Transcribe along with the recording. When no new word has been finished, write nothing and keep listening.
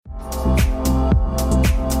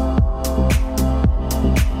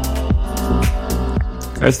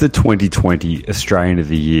As the 2020 Australian of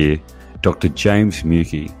the Year, Dr. James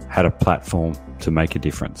Muecke had a platform to make a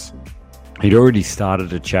difference. He'd already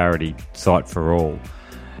started a charity, Sight for All,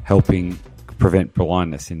 helping prevent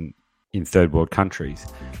blindness in third world countries.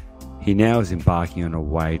 He now is embarking on a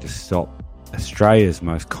way to stop Australia's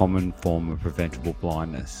most common form of preventable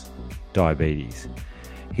blindness, diabetes.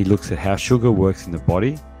 He looks at how sugar works in the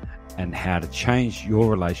body and how to change your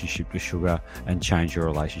relationship to sugar and change your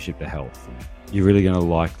relationship to health. You're really going to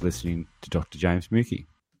like listening to Dr. James Muecke.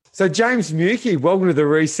 So James Muecke, welcome to the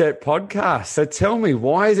Reset Podcast. So tell me,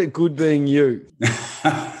 why is it good being you?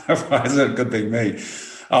 Why is it good being me?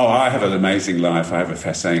 Oh, I have an amazing life. I have a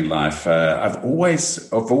fascinating life. I've always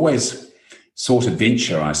sought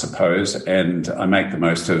adventure, I suppose, and I make the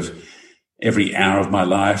most of every hour of my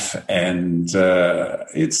life. And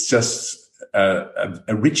it's just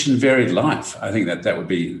a rich and varied life. I think that would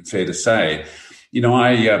be fair to say. You know,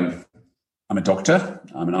 I'm a doctor.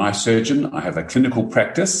 I'm an eye surgeon. I have a clinical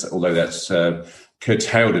practice, although that's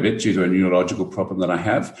curtailed a bit due to a neurological problem that I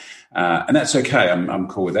have. And that's okay. I'm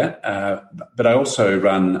cool with that. But I also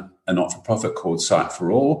run a not-for-profit called Sight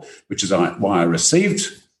for All, which is why I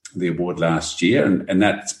received the award last year. And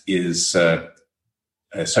that is a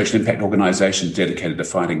social impact organisation dedicated to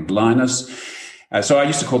fighting blindness. So I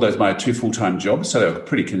used to call those my two full-time jobs, so they were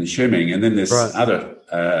pretty consuming. And then this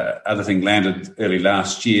other thing landed early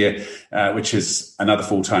last year, which is another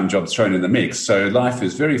full-time job thrown in the mix. So life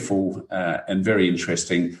is very full and very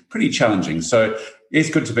interesting, pretty challenging. So it's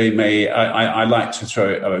good to be me. I like to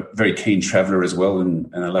throw a very keen traveller as well,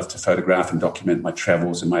 and I love to photograph and document my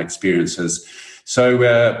travels and my experiences. So,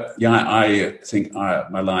 I think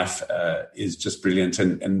my life is just brilliant.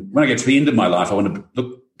 And when I get to the end of my life, I want to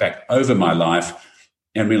look back over my life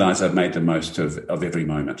and realise I've made the most of every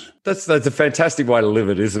moment. That's a fantastic way to live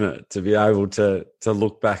it, isn't it? To be able to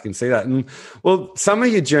look back and see that. And well, some of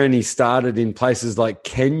your journey started in places like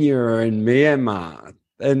Kenya and Myanmar.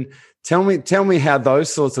 And tell me how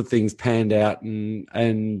those sorts of things panned out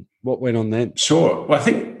and what went on then. Sure. Well, I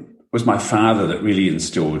think it was my father that really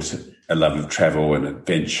instilled a love of travel and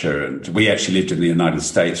adventure. And we actually lived in the United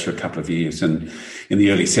States for a couple of years and in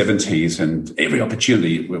the early 70s, and every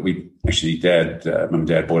opportunity mum and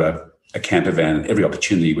dad bought a camper van. Every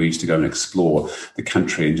opportunity we used to go and explore the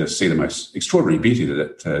country and just see the most extraordinary beauty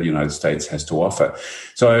that the United States has to offer.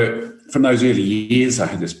 So from those early years, I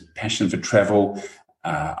had this passion for travel.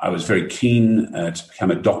 I was very keen to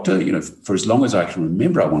become a doctor. You know, for as long as I can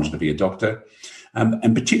remember, I wanted to be a doctor.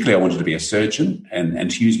 And particularly, I wanted to be a surgeon and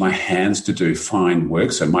to use my hands to do fine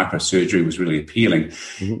work. So microsurgery was really appealing.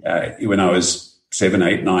 Mm-hmm. When I was 7,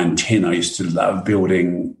 8, 9, 10, I used to love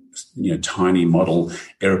building, tiny model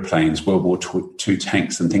airplanes, World War II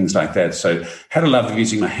tanks and things like that. So had a love of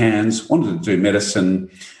using my hands, wanted to do medicine,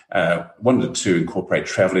 wanted to incorporate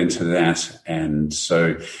travel into that. And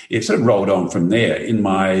so it sort of rolled on from there. In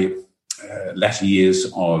my latter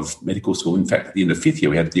years of medical school, in fact, at the end of fifth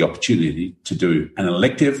year, we had the opportunity to do an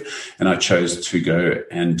elective, and I chose to go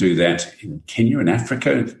and do that in Kenya, in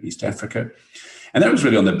Africa, East Africa. And that was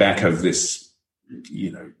really on the back of this,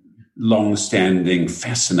 long-standing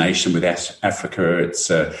fascination with Africa,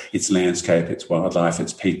 its landscape, its wildlife,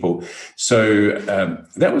 its people. So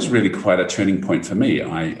that was really quite a turning point for me.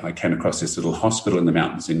 I came across this little hospital in the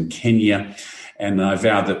mountains in Kenya, and I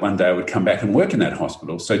vowed that one day I would come back and work in that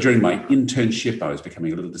hospital. So during my internship, I was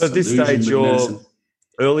becoming a little disillusioned. So at this stage, you're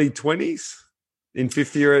early 20s in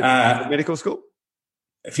fifth year at medical school?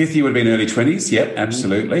 Fifth year would have been early 20s, yep,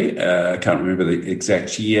 absolutely. I can't remember the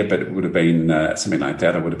exact year, but it would have been something like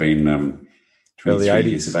that. I would have been 23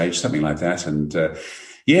 years of age, something like that. And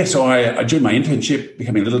so I during my internship,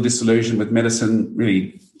 becoming a little disillusioned with medicine,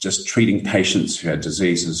 really just treating patients who had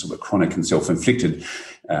diseases that were chronic and self-inflicted,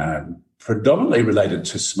 predominantly related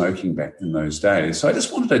to smoking back in those days. So I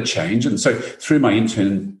just wanted a change. And so through my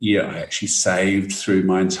intern year, I actually saved through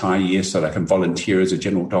my entire year so that I can volunteer as a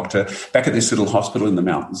general doctor back at this little hospital in the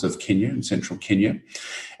mountains of Kenya, in central Kenya.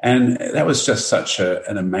 And that was just such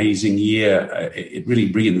an amazing year. It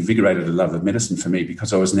really reinvigorated the love of medicine for me,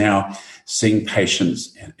 because I was now seeing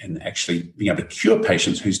patients and actually being able to cure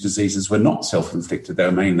patients whose diseases were not self-inflicted. They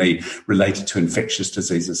were mainly related to infectious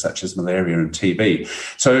diseases such as malaria and TB.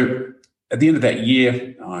 So at the end of that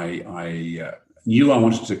year, I knew I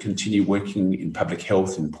wanted to continue working in public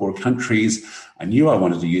health in poor countries. I knew I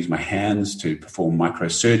wanted to use my hands to perform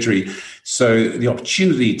microsurgery. So the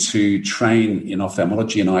opportunity to train in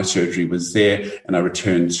ophthalmology and eye surgery was there, and I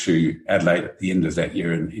returned to Adelaide at the end of that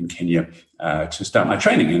year in Kenya to start my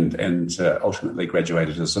training and ultimately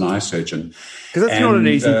graduated as an eye surgeon. Because that's not an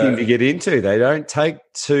easy thing to get into. They don't take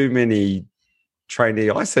too many trainee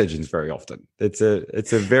eye surgeons very often. It's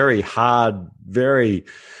a very hard, very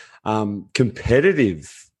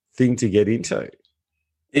competitive thing to get into.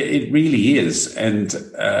 It really is. And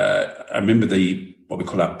I remember what we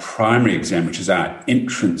call our primary exam, which is our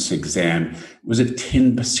entrance exam, was a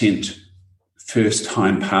 10%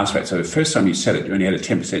 first-time pass rate. So the first time you sat it, you only had a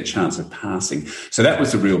 10% chance of passing. So that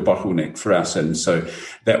was the real bottleneck for us. And so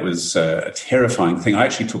that was a terrifying thing. I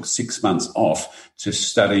actually took 6 months off to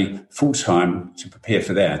study full-time to prepare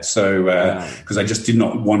for that. So because I just did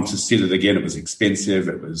not want to sit it again. It was expensive.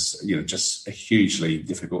 It was, just a hugely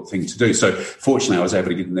difficult thing to do. So fortunately, I was able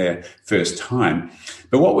to get in there first time.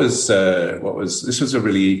 But this was a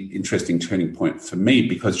really interesting turning point for me,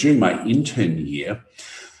 because during my intern year,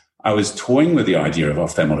 I was toying with the idea of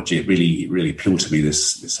ophthalmology. It really, really appealed to me,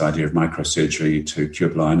 this idea of microsurgery to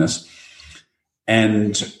cure blindness.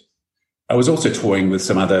 And I was also toying with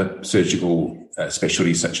some other surgical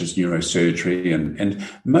specialties such as neurosurgery and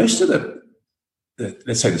most of the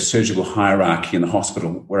let's say the surgical hierarchy in the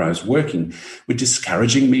hospital where I was working were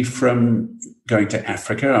discouraging me from going to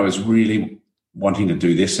Africa. I was really wanting to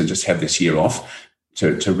do this and just have this year off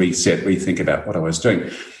to reset, rethink about what I was doing.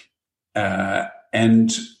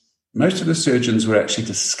 And most of the surgeons were actually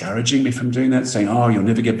discouraging me from doing that, saying, "Oh, you'll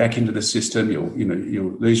never get back into the system.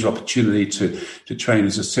 You'll lose your opportunity to train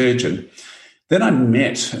as a surgeon." Then I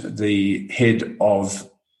met the head of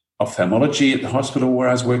ophthalmology at the hospital where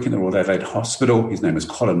I was working, the Royal Adelaide Hospital. His name was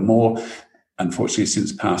Colin Moore, unfortunately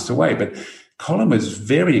since passed away. But Colin was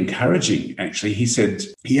very encouraging, actually. He said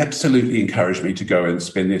he absolutely encouraged me to go and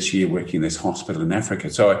spend this year working in this hospital in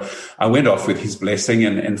Africa. So I went off with his blessing.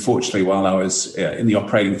 And fortunately, while I was in the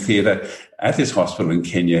operating theatre at this hospital in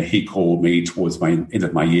Kenya, he called me towards my end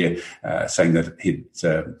of my year saying that he'd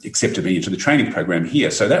accepted me into the training program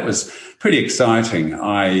here. So that was pretty exciting.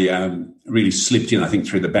 I really slipped in, I think,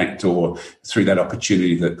 through the back door, through that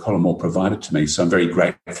opportunity that Colin Moore provided to me. So I'm very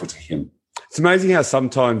grateful to him. It's amazing how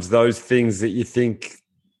sometimes those things that you think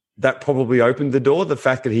that probably opened the door, the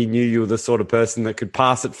fact that he knew you were the sort of person that could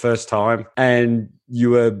pass it first time and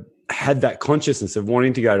you had that consciousness of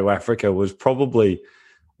wanting to go to Africa, was probably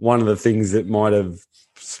one of the things that might have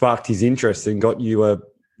sparked his interest and got you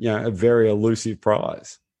a very elusive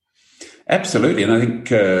prize. Absolutely. And I think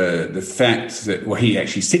the fact that, he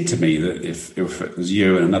actually said to me that if it was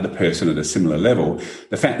you and another person at a similar level,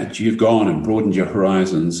 the fact that you've gone and broadened your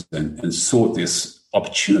horizons and sought this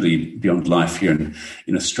opportunity beyond life here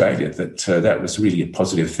in Australia, that was really a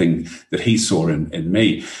positive thing that he saw in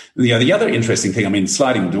me. The other interesting thing,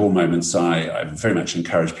 sliding door moments, I very much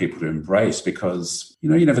encourage people to embrace, because,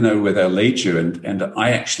 you never know where they'll lead you. And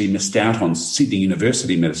I actually missed out on Sydney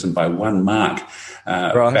University medicine by 1 mark.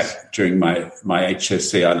 Right. Back during my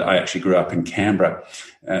HSC. I actually grew up in Canberra,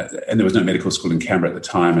 and there was no medical school in Canberra at the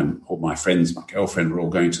time, and all my friends, my girlfriend, were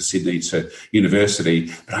all going to Sydney to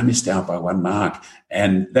university, but I missed out by 1 mark,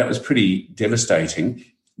 and that was pretty devastating.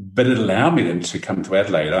 But it allowed me then to come to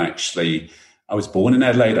Adelaide. I was born in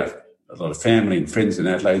Adelaide. I have a lot of family and friends in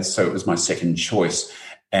Adelaide, so it was my second choice.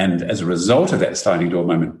 And as a result of that sliding door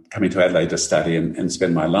moment, coming to Adelaide to study and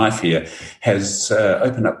spend my life here has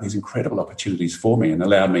opened up these incredible opportunities for me and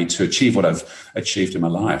allowed me to achieve what I've achieved in my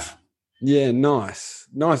life. Yeah, nice.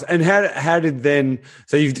 And how did then?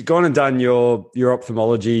 So you've gone and done your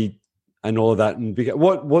ophthalmology and all of that. And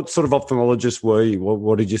what sort of ophthalmologist were you?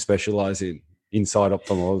 What did you specialize in inside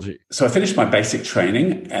ophthalmology? So I finished my basic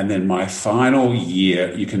training, and then my final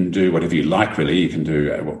year, you can do whatever you like, really. You can do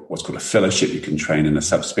what's called a fellowship. You can train in a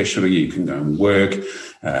subspecialty. You can go and work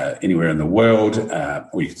anywhere in the world,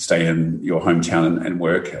 or you can stay in your hometown and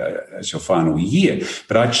work as your final year.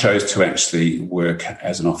 But I chose to actually work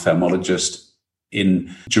as an ophthalmologist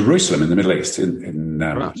in Jerusalem, in the Middle East,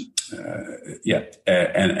 Right.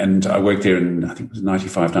 And I worked there in, I think it was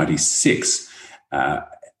 95, 96,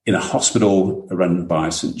 in a hospital run by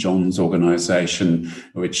St. John's organisation,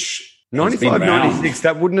 which 95, 96,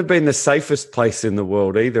 that wouldn't have been the safest place in the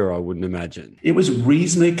world either, I wouldn't imagine. It was a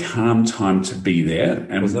reasonably calm time to be there.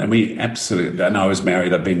 And we absolutely, and I was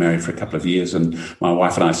married, I'd been married for a couple of years, and my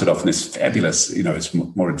wife and I set off on this fabulous, it's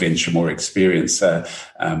more adventure, more experience. So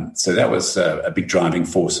that was a big driving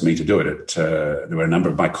force for me to do it. There were a number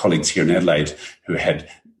of my colleagues here in Adelaide who had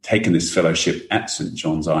taken this fellowship at St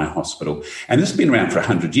John's Eye Hospital. And this has been around for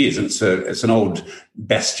 100 years. And it's an old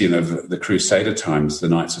bastion of the Crusader times. The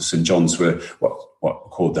Knights of St John's were what were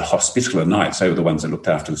called the Hospitaller Knights. They were the ones that looked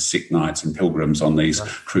after the sick knights and pilgrims on these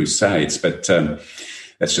crusades. But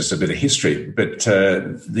that's just a bit of history. But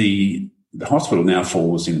the hospital now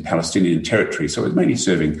falls in Palestinian territory, so it was mainly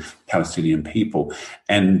serving Palestinian people.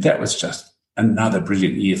 And that was just another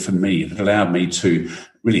brilliant year for me. It allowed me to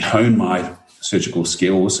really hone my surgical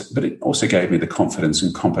skills, but it also gave me the confidence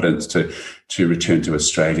and competence to return to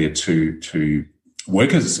Australia to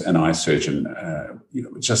work as an eye surgeon.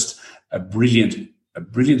 Just a brilliant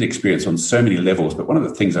experience on so many levels. But one of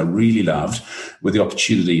the things I really loved was the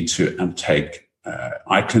opportunity to undertake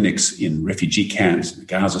eye clinics in refugee camps, in the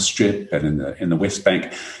Gaza Strip, and in the West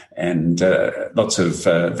Bank, and lots of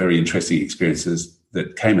very interesting experiences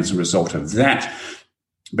that came as a result of that.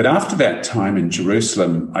 But after that time in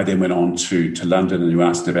Jerusalem, I then went on to London, and you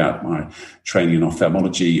asked about my training in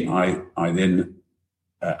ophthalmology. I then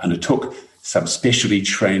undertook subspecialty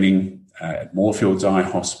training at Moorfields Eye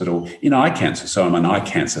Hospital in eye cancer. So I'm an eye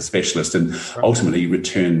cancer specialist, and ultimately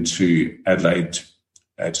returned to Adelaide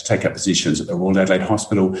to take up positions at the Royal Adelaide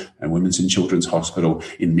Hospital and Women's and Children's Hospital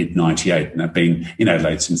in mid-98. And I've been in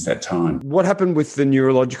Adelaide since that time. What happened with the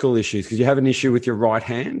neurological issues? Because you have an issue with your right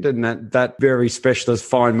hand and that very specialist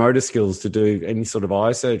fine motor skills to do any sort of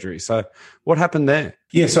eye surgery. So what happened there?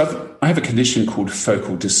 Yeah, so I have a condition called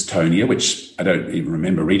focal dystonia, which I don't even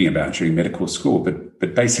remember reading about during medical school, but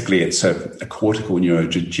basically it's a cortical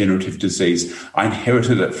neurodegenerative disease. I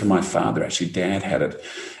inherited it from my father. Actually, Dad had it.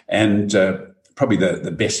 And probably the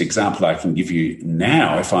best example I can give you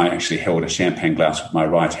now, if I actually held a champagne glass with my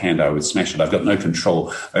right hand, I would smash it. I've got no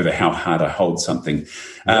control over how hard I hold something.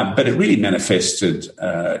 But it really manifested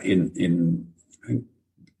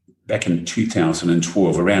back in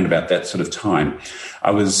 2012, around about that sort of time. I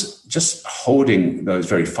was just holding those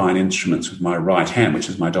very fine instruments with my right hand, which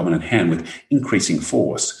is my dominant hand, with increasing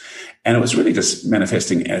force. And it was really just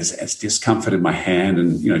manifesting as discomfort in my hand.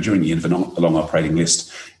 And, during the end of a long operating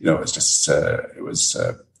list, it was just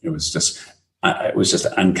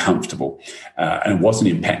uncomfortable. And it wasn't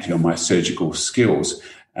impacting on my surgical skills.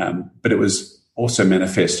 But it was also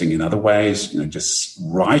manifesting in other ways, just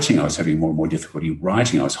writing. I was having more and more difficulty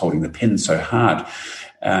writing. I was holding the pen so hard.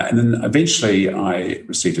 And then eventually I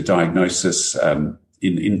received a diagnosis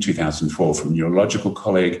in 2012 from a neurological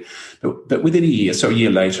colleague. But within a year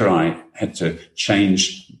later, I had to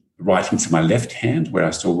change writing to my left hand, where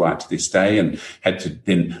I still write to this day, and had to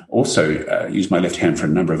then also use my left hand for a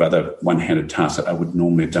number of other one-handed tasks that I would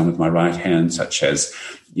normally have done with my right hand, such as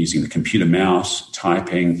using the computer mouse,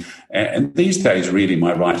 typing. And these days, really,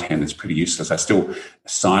 my right hand is pretty useless. I still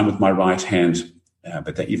sign with my right hand,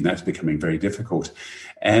 but even that's becoming very difficult.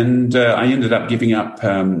 And I ended up giving up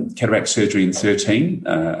cataract surgery in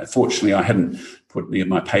 2013. Fortunately, I hadn't put any of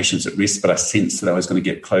my patients at risk, but I sensed that I was going to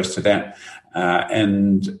get close to that.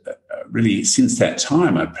 And really, since that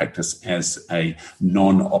time, I practice as a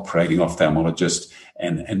non-operating ophthalmologist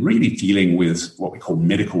and really dealing with what we call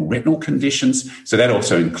medical retinal conditions. So that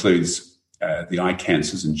also includes the eye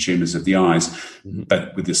cancers and tumours of the eyes. Mm-hmm.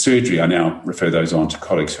 But with the surgery, I now refer those on to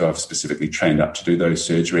colleagues who I've specifically trained up to do those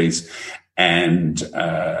surgeries. And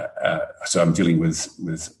so I'm dealing with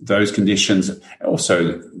those conditions,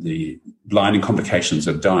 also the blinding complications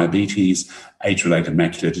of diabetes, age-related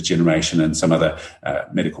macular degeneration, and some other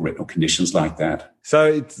medical retinal conditions like that.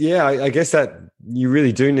 So, I guess that you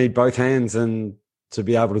really do need both hands and to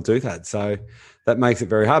be able to do that. So that makes it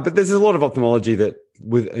very hard. But there's a lot of ophthalmology that,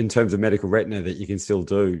 in terms of medical retina, that you can still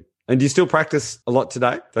do. And do you still practice a lot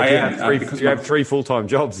today? You have three full-time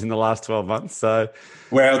jobs in the last 12 months. So,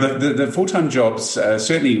 well, the full-time jobs,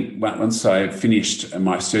 certainly once I finished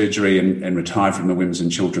my surgery and retired from the Women's and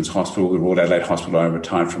Children's Hospital, the Royal Adelaide Hospital, I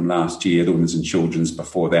retired from last year, the Women's and Children's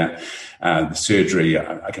before that. The surgery,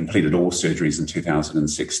 I completed all surgeries in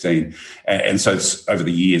 2016. And so over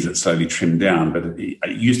the years, it slowly trimmed down. But it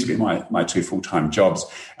used to be my two full-time jobs.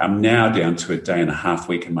 I'm now down to a day and a half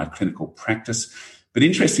week in my clinical practice. But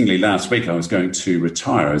interestingly, last week I was going to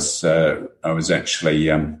retire. I was actually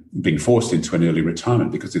being forced into an early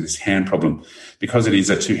retirement because of this hand problem. Because it is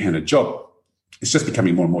a two-handed job, it's just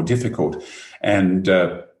becoming more and more difficult. And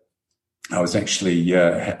I was actually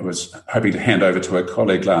was hoping to hand over to a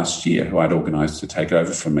colleague last year who I'd organised to take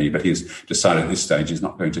over from me, but he's decided at this stage he's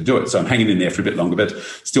not going to do it. So I'm hanging in there for a bit longer, but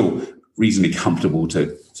still reasonably comfortable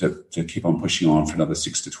to keep on pushing on for another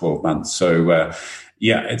 6 to 12 months. So,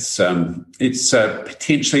 it's a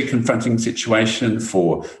potentially confronting situation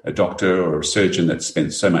for a doctor or a surgeon that's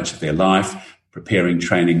spent so much of their life preparing,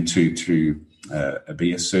 training to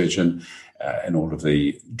be a surgeon. and all of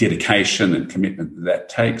the dedication and commitment that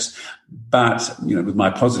takes. But, with my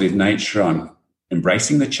positive nature, I'm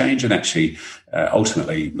embracing the change and actually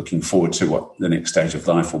ultimately looking forward to what the next stage of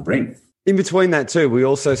life will bring. In between that too, you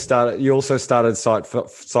also started Sight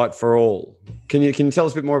for All. Can you tell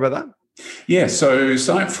us a bit more about that? Yeah, so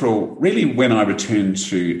Sight for All, really when I returned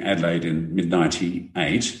to Adelaide in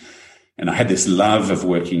mid-98, and I had this love of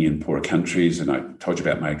working in poorer countries, and I told you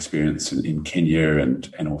about my experience in Kenya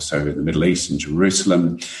and also in the Middle East and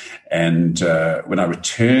Jerusalem. And when I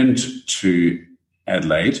returned to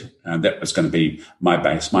Adelaide, that was going to be my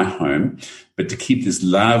base, my home. But to keep this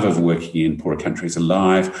love of working in poorer countries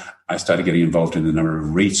alive, I started getting involved in a number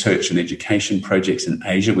of research and education projects in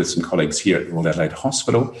Asia with some colleagues here at Royal Adelaide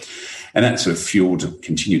Hospital. And that sort of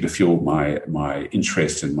continued to fuel my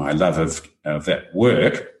interest and my love of that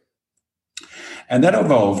work. And that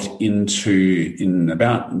evolved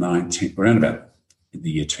around about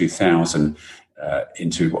the year 2000,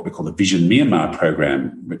 into what we call the Vision Myanmar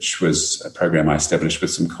program, which was a program I established with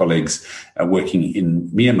some colleagues working in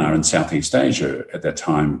Myanmar in Southeast Asia, at that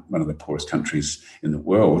time, one of the poorest countries in the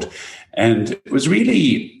world. And it was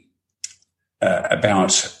really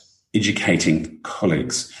about educating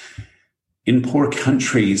colleagues. In poorer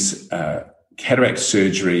countries, cataract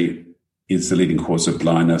surgery is the leading cause of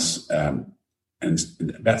blindness, and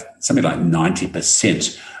about something like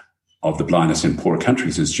 90% of the blindness in poorer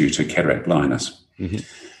countries is due to cataract blindness. Mm-hmm.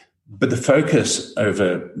 But the focus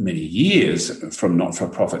over many years from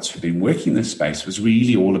not-for-profits who've been working in this space was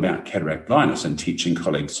really all about cataract blindness and teaching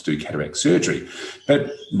colleagues to do cataract surgery. But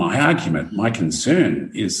my argument, my concern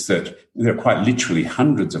is that there are quite literally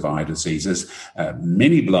hundreds of eye diseases,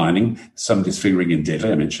 many blinding, some disfiguring and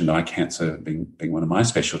deadly. I mentioned eye cancer being one of my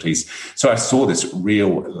specialties. So I saw this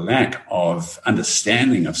real lack of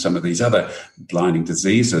understanding of some of these other blinding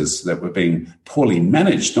diseases that were being poorly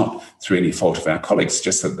managed, not through any fault of our colleagues,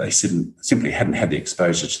 just that they simply hadn't had the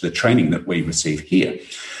exposure to the training that we receive here.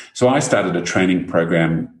 So I started a training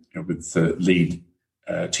program with the lead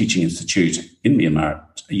teaching institute in Myanmar,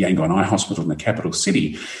 Yangon Eye Hospital in the capital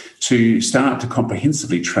city, to start to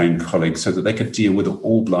comprehensively train colleagues so that they could deal with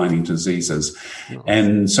all blinding diseases. Nice.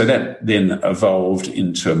 And so that then evolved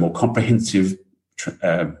into a more comprehensive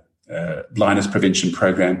blindness prevention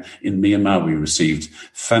program in Myanmar. We received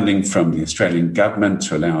funding from the Australian government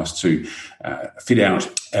to allow us to fit out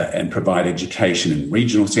and provide education in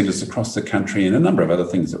regional centres across the country, and a number of other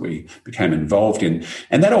things that we became involved in.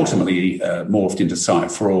 And that ultimately morphed into Sight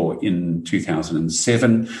for All in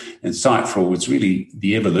 2007. And Sight for All was really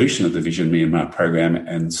the evolution of the Vision Myanmar program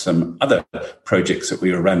and some other projects that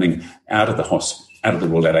we were running out of the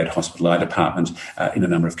Royal Adelaide Hospital Eye Department in a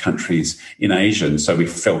number of countries in Asia. And so we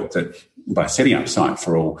felt that by setting up Sight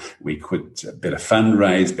for All, we could better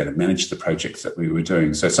fundraise, better manage the projects that we were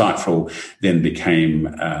doing. So Sight for All then became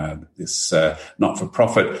this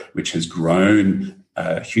not-for-profit, which has grown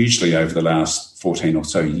hugely over the last 14 or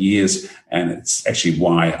so years. And it's actually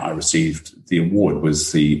why I received the award,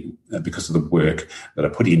 was because of the work that I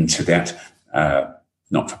put into that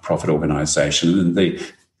not-for-profit organisation and the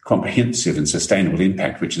comprehensive and sustainable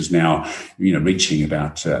impact, which is now, reaching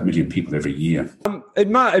about 1 million people every year. It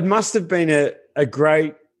must have been a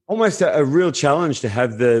great, almost a real challenge to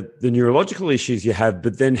have the neurological issues you have,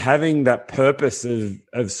 but then having that purpose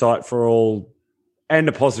of Sight for All and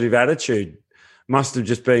a positive attitude must have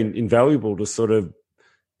just been invaluable to sort of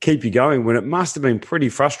keep you going, when it must have been pretty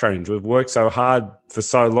frustrating to have worked so hard for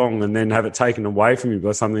so long and then have it taken away from you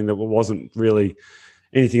by something that wasn't really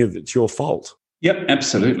anything that's your fault. Yep,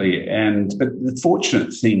 absolutely. But the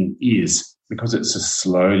fortunate thing is, because it's a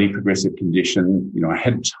slowly progressive condition, I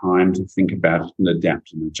had time to think about it and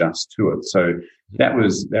adapt and adjust to it. So that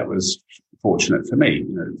was fortunate for me.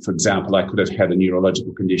 For example, I could have had a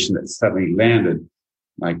neurological condition that suddenly landed.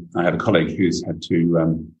 I have a colleague who's had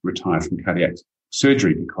to retire from cardiac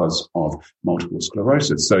surgery because of multiple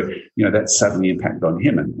sclerosis. So, that suddenly impacted on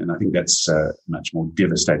him. And I think that's a much more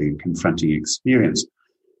devastating and confronting experience.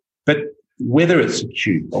 But whether it's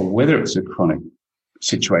acute or whether it's a chronic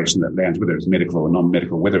situation that lands, whether it's medical or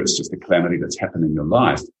non-medical, whether it's just a calamity that's happened in your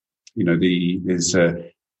life, there's a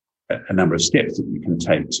number of steps that you can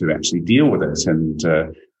take to actually deal with it. And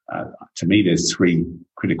to me, there's 3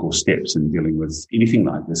 critical steps in dealing with anything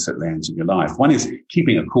like this that lands in your life. One is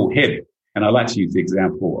keeping a cool head. And I like to use the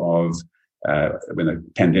example of when the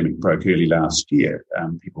pandemic broke early last year,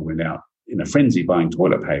 people went out in a frenzy buying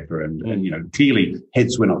toilet paper and clearly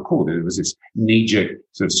heads were not cool. There was this knee-jerk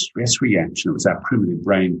sort of stress reaction. It was our primitive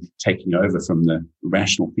brain taking over from the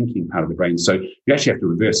rational thinking part of the brain. So you actually have to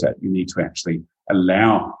reverse that. You need to actually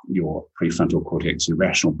allow your prefrontal cortex, your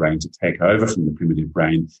rational brain, to take over from the primitive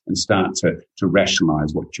brain and start to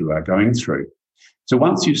rationalize what you are going through. So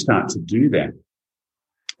once you start to do that,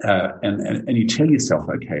 and you tell yourself,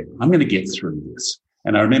 okay, I'm going to get through this.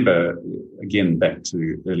 And I remember, again, back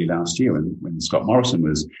to early last year when Scott Morrison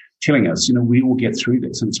was telling us, we will get through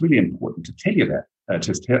this. And it's really important to tell you that,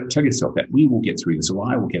 tell yourself that we will get through this,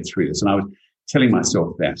 or I will get through this. And I was telling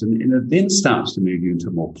myself that. And it then starts to move you into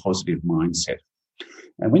a more positive mindset.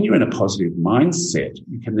 And when you're in a positive mindset,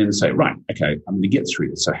 you can then say, right, okay, I'm going to get through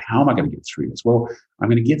this. So how am I going to get through this? Well, I'm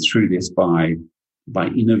going to get through this by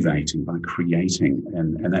innovating, by creating.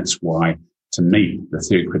 And that's why, to me, the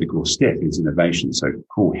third critical step is innovation. So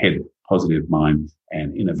cool head, positive mind,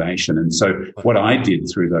 and innovation. And so what I did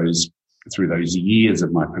through those years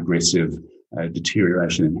of my progressive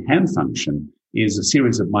deterioration in hand function is a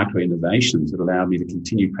series of micro innovations that allowed me to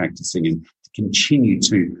continue practicing and to continue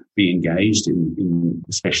to be engaged in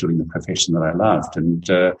especially in the profession that I loved. And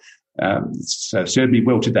it's served me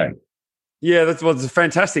well today. Yeah, it's a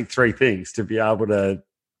fantastic three things to be able to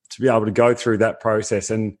go through that process,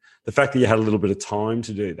 and the fact that you had a little bit of time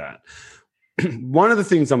to do that. One of the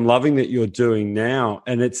things I'm loving that you're doing now,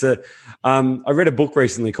 and it's I read a book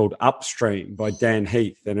recently called Upstream by Dan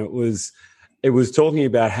Heath, and it was talking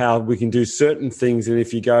about how we can do certain things, and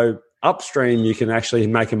if you go upstream, you can actually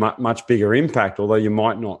make a much bigger impact, although you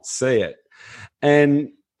might not see it. And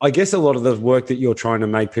I guess a lot of the work that you're trying to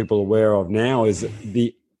make people aware of now is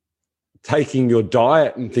taking your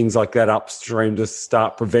diet and things like that upstream to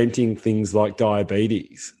start preventing things like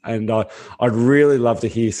diabetes. And I'd really love to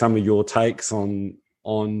hear some of your takes on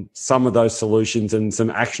some of those solutions and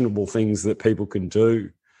some actionable things that people can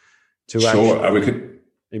do to actually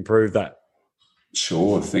improve that.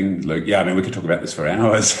 Sure thing, Luke. Yeah, I mean, we could talk about this for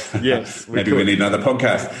hours. Yes. Maybe we need another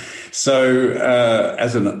podcast. So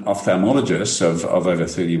as an ophthalmologist of over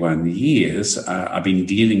 31 years, I've been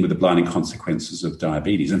dealing with the blinding consequences of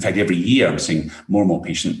diabetes. In fact, every year I'm seeing more and more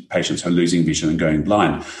patients who are losing vision and going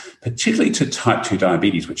blind, particularly to type 2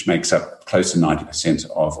 diabetes, which makes up close to 90%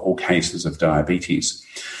 of all cases of diabetes.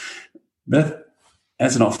 But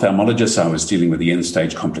as an ophthalmologist, I was dealing with the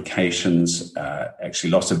end-stage complications.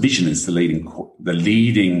 Actually, loss of vision is the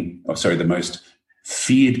most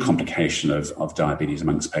feared complication of diabetes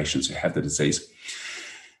amongst patients who have the disease.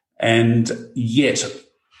 And yet,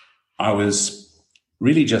 I was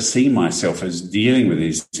really just seeing myself as dealing with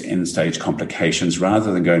these end-stage complications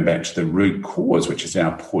rather than going back to the root cause, which is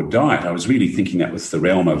our poor diet. I was really thinking that was the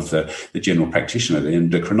realm of the general practitioner, the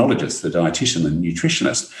endocrinologist, the dietitian, the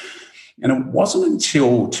nutritionist. And it wasn't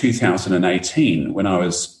until 2018 when I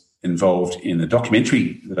was involved in a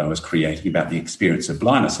documentary that I was creating about the experience of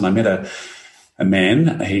blindness. And I met a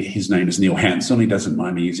man, his name is Neil Hansen. He doesn't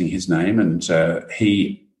mind me using his name. And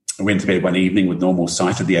he went to bed one evening with normal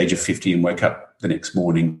sight at the age of 50 and woke up the next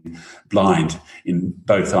morning blind in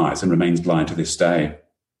both eyes and remains blind to this day.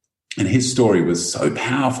 And his story was so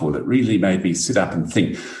powerful that really made me sit up and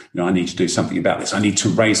think, I need to do something about this. I need to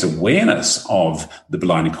raise awareness of the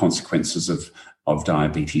blinding consequences of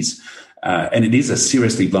diabetes. And it is a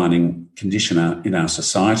seriously blinding condition in our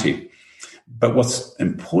society. But what's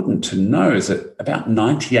important to know is that about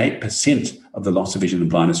 98% of the loss of vision and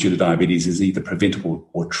blindness due to diabetes is either preventable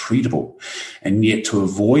or treatable. And yet, to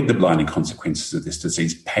avoid the blinding consequences of this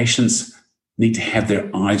disease, patients need to have their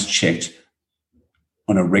eyes checked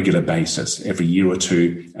on a regular basis, every year or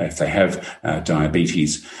two, if they have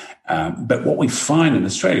diabetes. But what we find in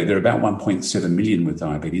Australia, there are about 1.7 million with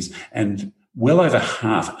diabetes, and well over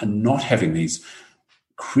half are not having these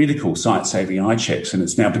critical sight-saving eye checks, and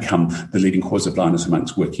it's now become the leading cause of blindness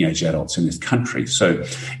amongst working-age adults in this country. So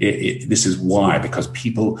this is why, because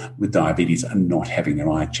people with diabetes are not having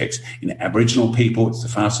their eye checks. In Aboriginal people, it's the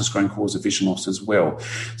fastest-growing cause of vision loss as well.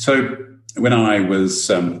 So when I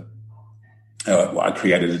was I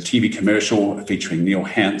created a TV commercial featuring Neil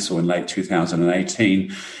Hansel in late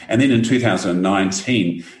 2018. And then in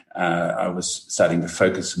 2019, I was starting to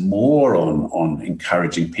focus more on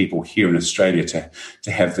encouraging people here in Australia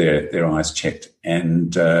to have their eyes checked.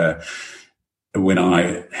 And when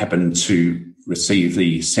I happened to receive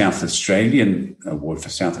the South Australian Award for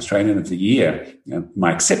South Australian of the Year,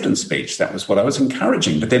 my acceptance speech, that was what I was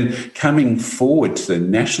encouraging. But then coming forward to the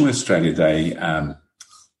National Australia Day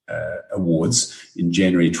Awards in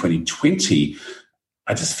January 2020,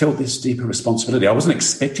 I just felt this deeper responsibility. I wasn't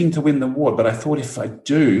expecting to win the award, but I thought if I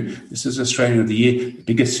do, this is Australian of the Year. The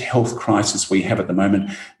biggest health crisis we have at the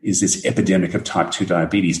moment is this epidemic of type 2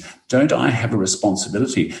 diabetes. Don't I have a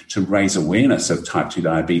responsibility to raise awareness of type 2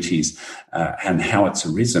 diabetes and how it's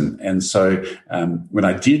arisen? And so when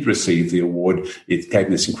I did receive the award, it gave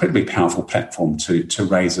me this incredibly powerful platform to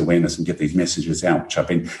raise awareness and get these messages out, which I've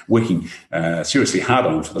been working seriously hard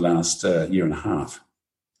on for the last year and a half.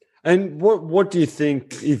 And what do you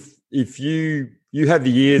think if you have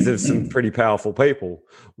the ears of some pretty powerful people?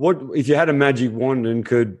 What if you had a magic wand and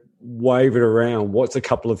could wave it around? What's a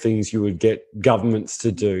couple of things you would get governments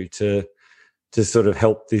to do to sort of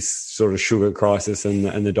help this sort of sugar crisis and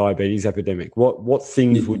the diabetes epidemic? What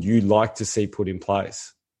things would you like to see put in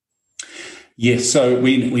place? Yes, so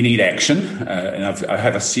we need action, and I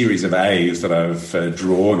have a series of A's that I've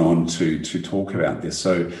drawn on to talk about this.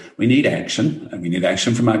 So we need action, and we need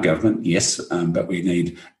action from our government, yes, but we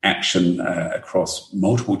need action across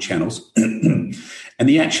multiple channels. And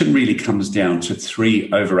the action really comes down to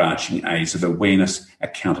three overarching A's of awareness,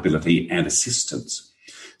 accountability, and assistance.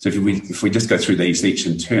 So if we just go through these each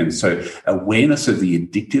in turn, so awareness of the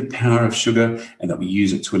addictive power of sugar and that we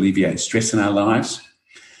use it to alleviate stress in our lives.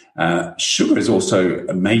 Sugar is also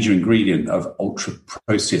a major ingredient of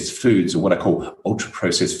ultra-processed foods, or what I call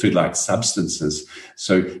ultra-processed food-like substances.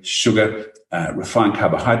 So sugar, refined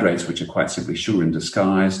carbohydrates, which are quite simply sugar in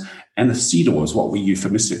disguise, and the seed oils, what we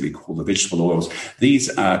euphemistically call the vegetable oils.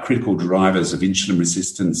 These are critical drivers of insulin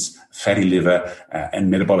resistance, fatty liver,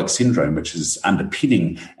 and metabolic syndrome, which is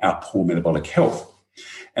underpinning our poor metabolic health.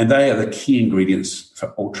 And they are the key ingredients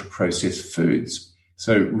for ultra-processed foods.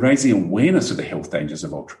 So raising awareness of the health dangers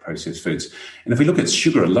of ultra-processed foods. And if we look at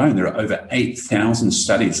sugar alone, there are over 8,000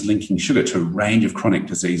 studies linking sugar to a range of chronic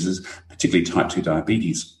diseases, particularly type 2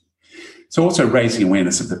 diabetes. So also raising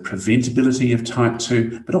awareness of the preventability of type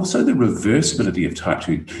 2, but also the reversibility of type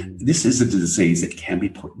 2. This is a disease that can be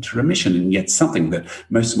put into remission, and yet something that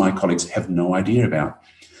most of my colleagues have no idea about.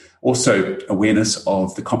 Also, awareness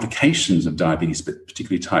of the complications of diabetes, but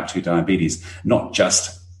particularly type 2 diabetes, not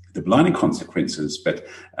just the blinding consequences, but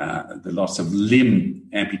the loss of limb,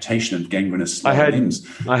 amputation of gangrenous limbs.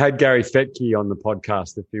 I had Gary Fettke on the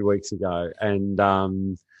podcast a few weeks ago,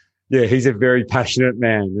 and he's a very passionate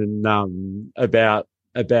man, and about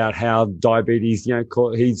how diabetes.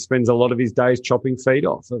 He spends a lot of his days chopping feet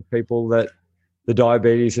off of people that the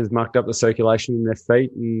diabetes has mucked up the circulation in their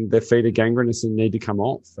feet, and their feet are gangrenous and need to come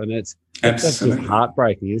off. And that's just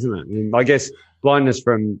heartbreaking, isn't it? And I guess blindness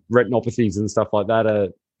from retinopathies and stuff like that are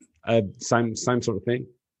same sort of thing.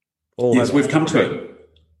 Yes, we've come to it.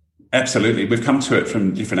 Absolutely. We've come to it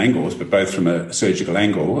from different angles, but both from a surgical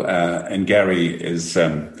angle. And Gary is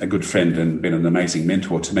a good friend and been an amazing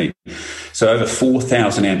mentor to me. So over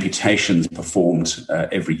 4,000 amputations performed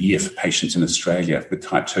every year for patients in Australia with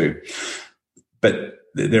type 2. But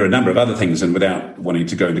there are a number of other things, and without wanting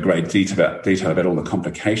to go into great detail about all the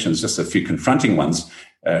complications, just a few confronting ones.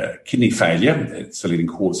 Kidney failure, it's the leading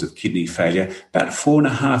cause of kidney failure. About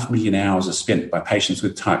 4.5 million hours are spent by patients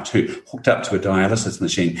with type 2 hooked up to a dialysis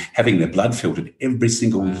machine, having their blood filtered every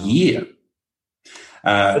single year.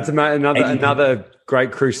 It's another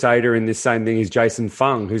great crusader in this same thing is Jason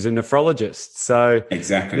Fung, who's a nephrologist. So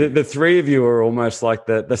exactly, the three of you are almost like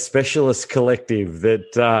the specialist collective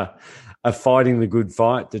that are fighting the good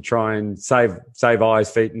fight to try and save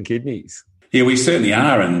eyes, feet, and kidneys. Yeah, we certainly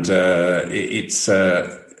are, and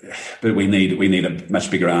but we need a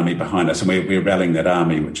much bigger army behind us, and we're rallying that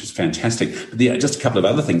army, which is fantastic. But just a couple of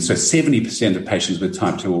other things. So 70% of patients with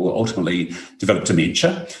type 2 will ultimately develop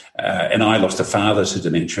dementia, and I lost a father to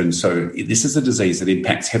dementia, and so this is a disease that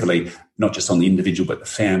impacts heavily not just on the individual but the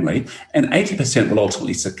family, and 80% will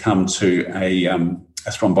ultimately succumb to a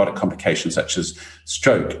thrombotic complication such as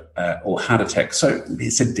stroke or heart attack. So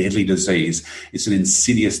it's a deadly disease. It's an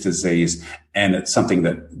insidious disease, and it's something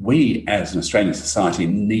that we as an Australian society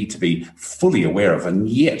need to be fully aware of. And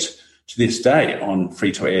yet, to this day, on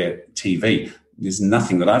free-to-air TV, there's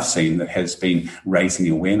nothing that I've seen that has been raising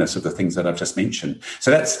the awareness of the things that I've just mentioned.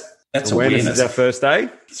 So that's awareness. Is our first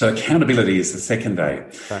A. So accountability is the second A.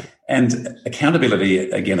 Okay. And accountability,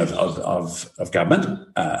 again, of government,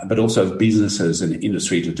 but also of businesses and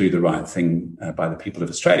industry to do the right thing by the people of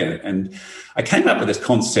Australia. And I came up with this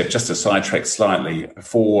concept, just to sidetrack slightly,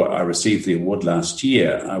 before I received the award last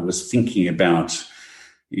year. I was thinking about,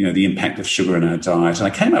 the impact of sugar in our diet. And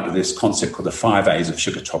I came up with this concept called the 5 A's of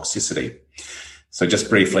sugar toxicity. So just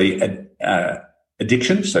briefly,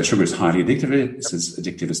 addiction. So sugar is highly addictive. It's as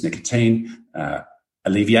addictive as nicotine.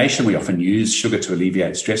 Alleviation, we often use sugar to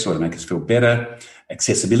alleviate stress or to make us feel better.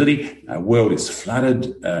 Accessibility, our world is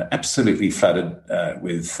flooded, absolutely flooded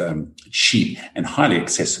with cheap and highly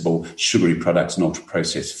accessible sugary products and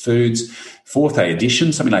ultra-processed foods. Fourth A,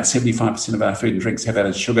 addition, something like 75% of our food and drinks have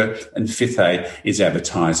added sugar. And fifth A is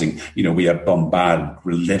advertising. We are bombarded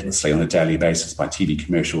relentlessly on a daily basis by TV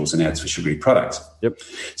commercials and ads for sugary products. Yep.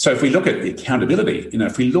 So if we look at the accountability,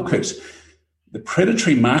 if we look at the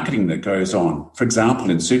predatory marketing that goes on, for example,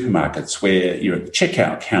 in supermarkets where you're at the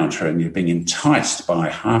checkout counter and you're being enticed by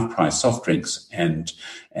half-price soft drinks and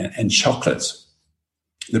chocolates.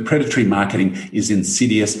 The predatory marketing is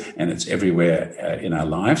insidious and it's everywhere in our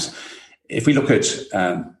lives. If we look at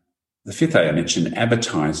the fifth A I mentioned,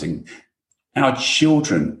 advertising, our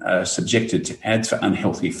children are subjected to ads for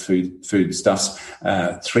unhealthy foodstuffs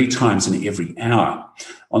 3 times in every hour.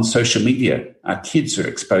 On social media, our kids are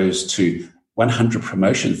exposed to 100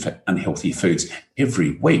 promotions for unhealthy foods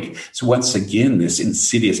every week. So once again, this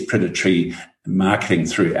insidious predatory marketing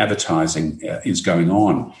through advertising is going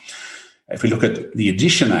on. If we look at the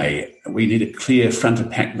addition A, we need a clear front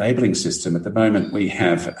of pack labelling system. At the moment, we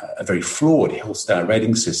have a very flawed health star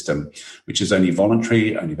rating system, which is only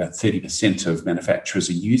voluntary. Only about 30% of manufacturers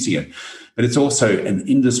are using it. But it's also an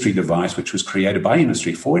industry device which was created by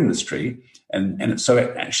industry for industry. And so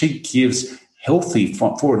it actually gives healthy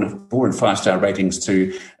 4 and 5-star ratings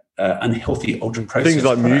to unhealthy ultra-processed things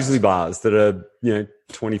like products. muesli bars that are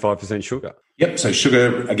 25% sugar. Yep. So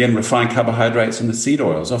sugar, again, refined carbohydrates and the seed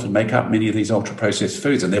oils often make up many of these ultra-processed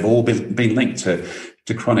foods, and they've all been linked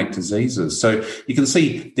to chronic diseases. So you can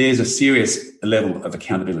see there's a serious level of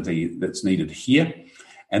accountability that's needed here.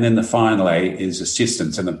 And then the final A is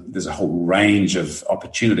assistance, and there's a whole range of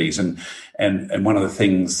opportunities. And one of the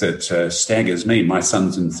things that staggers me, my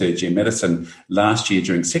son's in third year medicine. Last year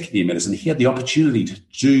during second year medicine, he had the opportunity to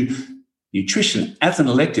do nutrition as an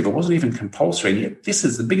elective. It wasn't even compulsory. And yet this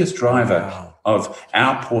is the biggest driver of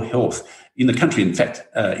our poor health in the country, in fact,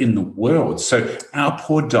 in the world. So our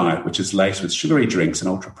poor diet, which is laced with sugary drinks and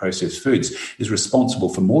ultra-processed foods, is responsible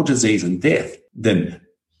for more disease and death than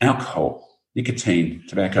alcohol, nicotine,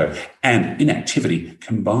 tobacco, and inactivity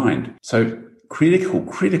combined. So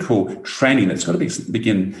critical training that's got to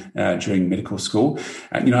begin during medical school.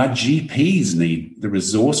 Our GPs need the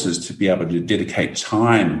resources to be able to dedicate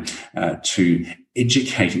time to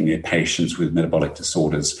educating their patients with metabolic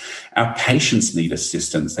disorders. Our patients need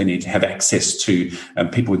assistance. They need to have access to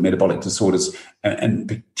people with metabolic disorders, and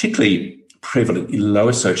particularly prevalent in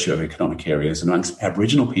lower socioeconomic areas and amongst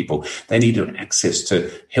Aboriginal people. They need access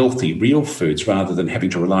to healthy, real foods rather than having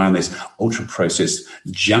to rely on this ultra-processed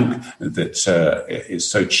junk that is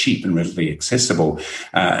so cheap and readily accessible.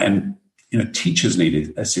 And teachers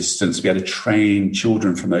need assistance to be able to train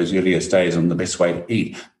children from those earliest days on the best way to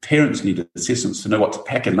eat. Parents need assistance to know what to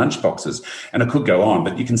pack in lunchboxes. And it could go on,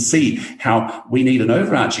 but you can see how we need an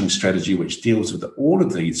overarching strategy which deals with all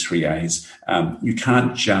of these 3 A's. You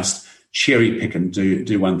can't just cherry pick and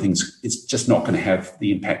do one thing. It's just not going to have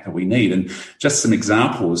the impact that we need. And just some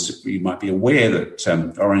examples, you might be aware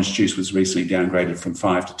that orange juice was recently downgraded from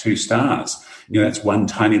 5 to 2 stars. That's one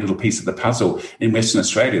tiny little piece of the puzzle. In Western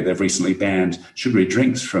Australia, they've recently banned sugary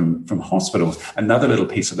drinks from hospitals, another little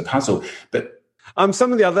piece of the puzzle. But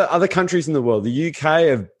some of the other countries in the world, the UK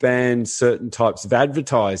have banned certain types of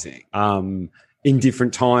advertising in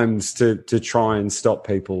different times to try and stop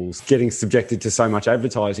people getting subjected to so much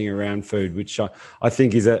advertising around food, which I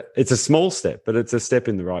think it's a small step, but it's a step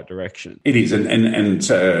in the right direction. It is, and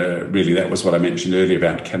really that was what I mentioned earlier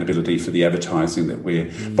about accountability for the advertising that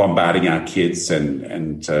we're bombarding our kids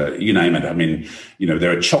and you name it. I mean,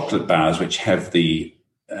 there are chocolate bars which have the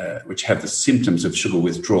symptoms of sugar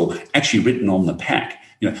withdrawal actually written on the pack.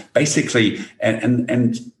 Basically,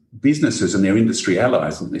 and businesses and their industry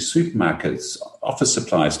allies and their supermarkets, office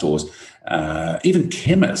supply stores, even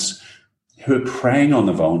chemists who are preying on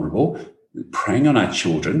the vulnerable, preying on our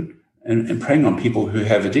children, and preying on people who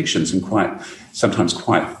have addictions and sometimes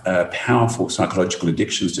quite powerful psychological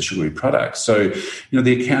addictions to sugary products. So,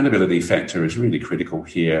 the accountability factor is really critical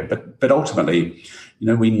here. But ultimately,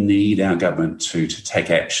 we need our government to take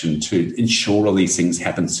action to ensure all these things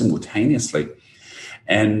happen simultaneously.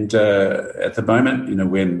 And at the moment,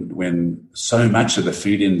 when so much of the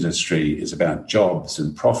food industry is about jobs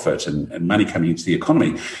and profit and money coming into the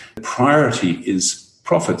economy, the priority is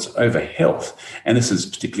profits over health. And this is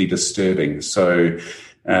particularly disturbing. So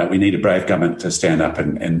we need a brave government to stand up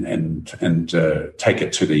and take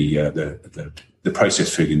it to the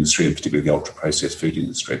processed food industry, and particularly the ultra-processed food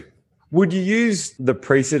industry. Would you use the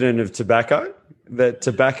precedent of tobacco that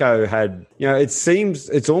tobacco had,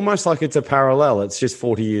 it's almost like it's a parallel. It's just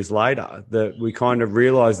 40 years later that we kind of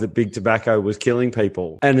realized that big tobacco was killing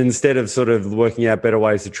people. And instead of sort of working out better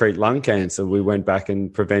ways to treat lung cancer, we went back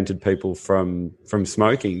and prevented people from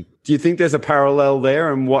smoking. Do you think there's a parallel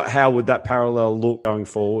there, and how would that parallel look going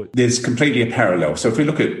forward? There's completely a parallel. So if we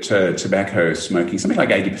look at tobacco smoking, something like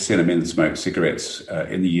 80% of men smoked cigarettes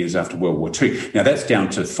in the years after World War II. Now that's down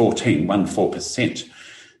to 14%.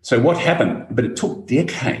 So what happened? But it took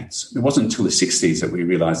decades. It wasn't until the 60s that we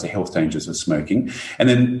realized the health dangers of smoking. And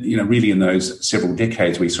then, really in those several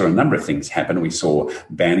decades, we saw a number of things happen. We saw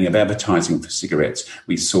banning of advertising for cigarettes.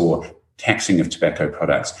 We saw taxing of tobacco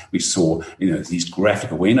products. We saw, these graphic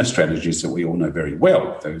awareness strategies that we all know very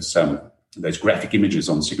well, those graphic images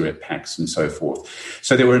on cigarette packs and so forth.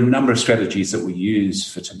 So there were a number of strategies that were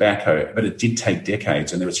used for tobacco, but it did take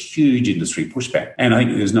decades, and there was huge industry pushback. And I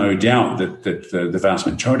think there's no doubt that the vast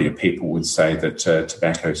majority of people would say that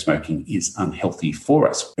tobacco smoking is unhealthy for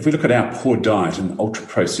us. If we look at our poor diet and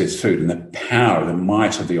ultra-processed food and the power, the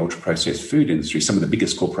might of the ultra-processed food industry, some of the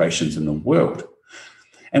biggest corporations in the world,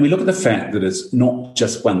 and we look at the fact that it's not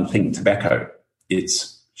just one thing, tobacco.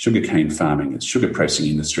 It's sugarcane farming, it's sugar processing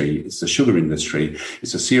industry, it's the sugar industry,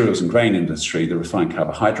 it's the cereals and grain industry, the refined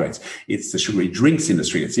carbohydrates, it's the sugary drinks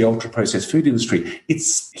industry, it's the ultra-processed food industry.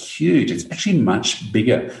 It's huge. It's actually much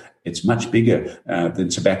bigger. It's much bigger than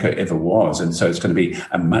tobacco ever was. And so it's going to be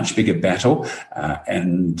a much bigger battle,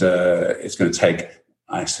 and it's going to take,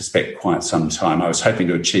 I suspect, quite some time. I was hoping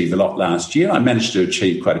to achieve a lot last year. I managed to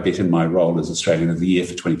achieve quite a bit in my role as Australian of the Year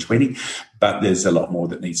for 2020, but there's a lot more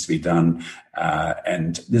that needs to be done.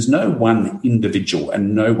 And there's no one individual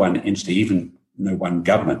and no one entity, even no one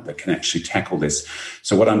government, that can actually tackle this.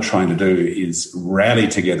 So what I'm trying to do is rally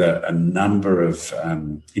together a number of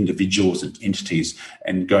individuals and entities,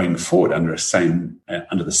 and going forward under the same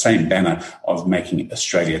banner of making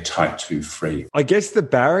Australia Type 2 free. I guess the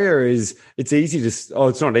barrier is it's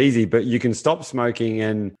not easy, but you can stop smoking,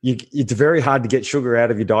 and it's very hard to get sugar out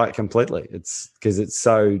of your diet completely. It's because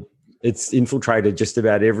it's infiltrated just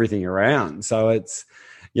about everything around. So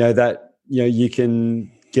you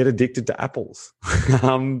can get addicted to apples.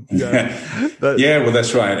 Well,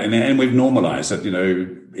 that's right. And we've normalized that,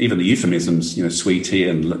 even the euphemisms, sweetie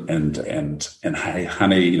and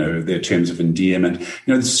honey, their terms of endearment.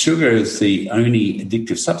 Sugar is the only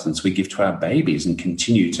addictive substance we give to our babies and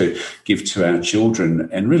continue to give to our children,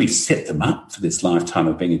 and really set them up for this lifetime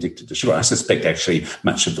of being addicted to sugar. I suspect actually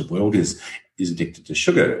much of the world is addicted to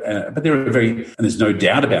sugar, but and there's no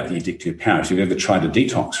doubt about the addictive power. If you've ever tried to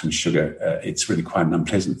detox from sugar, it's really quite an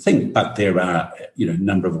unpleasant thing, but there are, a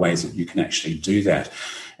number of ways that you can actually do that.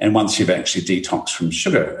 And once you've actually detoxed from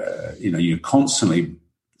sugar, you're constantly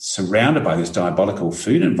surrounded by this diabolical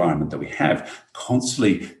food environment that we have,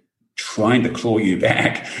 constantly trying to claw you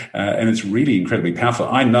back, and it's really incredibly powerful.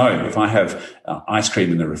 I know if I have ice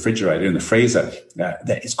cream in the refrigerator, in the freezer,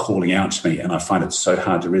 that is calling out to me, and I find it so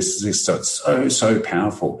hard to resist. So it's so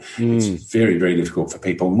powerful. It's very, very difficult for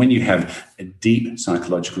people. And when you have a deep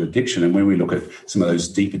psychological addiction, and when we look at some of those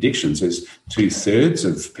deep addictions, there's 2/3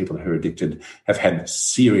 of people who are addicted have had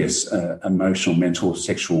serious emotional, mental,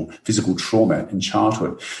 sexual, physical trauma in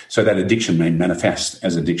childhood. So that addiction may manifest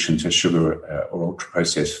as addiction to sugar or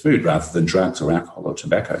ultra-processed food rather than drugs or alcohol or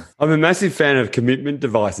tobacco. I'm a massive fan of commitment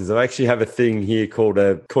devices. I actually have a thing here called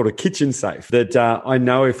a kitchen safe that I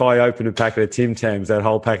know if I open a packet of Tim Tams, that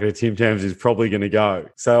whole packet of Tim Tams is probably going to go.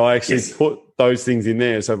 So I actually put those things in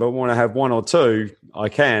there. So if I want to have one or two, I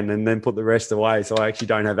can, and then put the rest away so I actually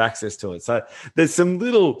don't have access to it. So there's some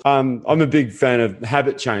little, I'm a big fan of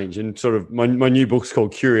habit change, and sort of my new book's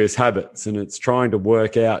called Curious Habits, and it's trying to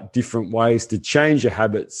work out different ways to change your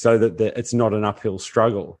habits so that it's not an uphill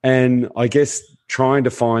struggle. And I guess trying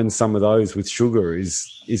to find some of those with sugar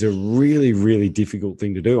is a really, really difficult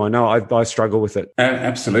thing to do. I know I struggle with it.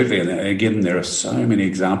 Absolutely. And again, there are so many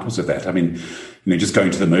examples of that. I mean, just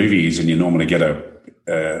going to the movies and you normally get a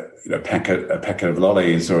packet of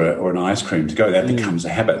lollies or an ice cream to go, that becomes a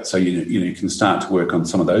habit. So you can start to work on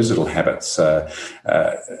some of those little habits, and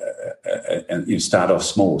you start off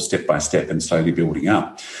small, step by step, and slowly building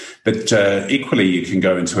up. But equally, you can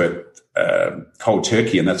go into it cold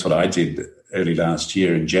turkey, and that's what I did early last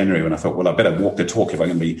year in January, when I thought, well, I better walk the talk. If I'm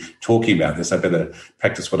going to be talking about this, I better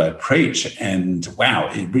practice what I preach. And wow,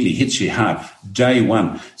 it really hits you hard day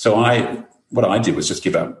one. So what I did was just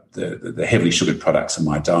give up the heavily sugared products in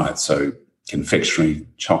my diet. So confectionery,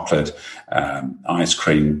 chocolate, ice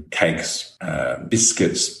cream, cakes,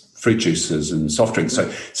 biscuits, fruit juices, and soft drinks.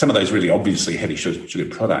 So some of those really obviously heavy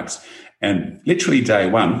sugared products. And literally day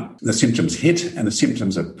one, the symptoms hit, and the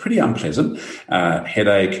symptoms are pretty unpleasant.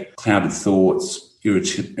 Headache, clouded thoughts,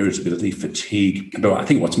 irritability, fatigue. But I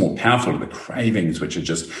think what's more powerful are the cravings, which are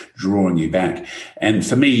just drawing you back. And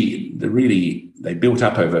for me, they built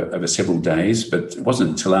up over several days, but it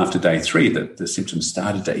wasn't until after day 3 that the symptoms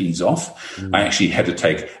started to ease off. I actually had to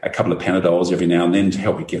take a couple of Panadols every now and then to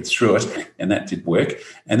help me get through it, and that did work.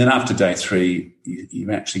 And then after day 3,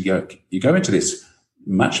 you actually go into this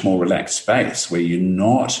much more relaxed space where you're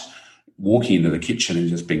not walking into the kitchen and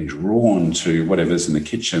just being drawn to whatever's in the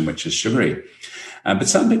kitchen, which is sugary. But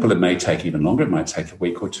some people, it may take even longer. It might take a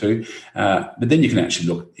week or two. But then you can actually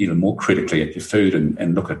look even more critically at your food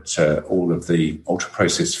and look at all of the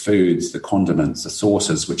ultra-processed foods, the condiments, the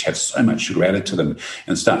sauces, which have so much sugar added to them,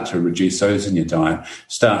 and start to reduce those in your diet.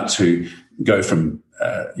 Start to go from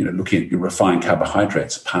looking at your refined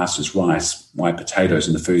carbohydrates, pastas, rice, white potatoes,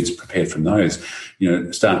 and the foods prepared from those.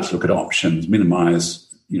 Start to look at options,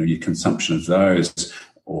 minimize your consumption of those,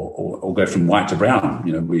 or go from white to brown.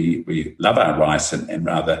 We love our rice, and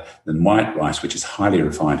rather than white rice, which is highly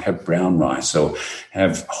refined, have brown rice, or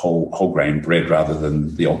have whole grain bread rather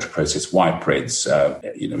than the ultra processed white breads.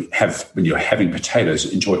 When you're having potatoes,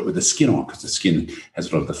 enjoy it with the skin on, because the skin has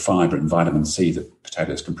a lot of the fiber and vitamin C that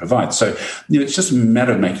potatoes can provide. So it's just a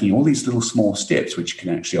matter of making all these little small steps, which can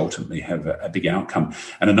actually ultimately have a big outcome.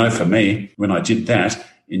 And I know for me, when I did that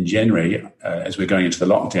in January, as we're going into the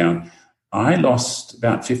lockdown, I lost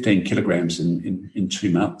about 15 kilograms in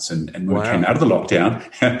 2 months. And when we came out of the lockdown,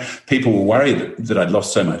 people were worried that I'd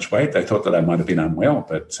lost so much weight. They thought that I might have been unwell,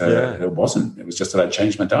 but it wasn't. It was just that I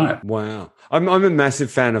changed my diet. Wow. I'm a massive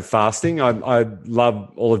fan of fasting. I love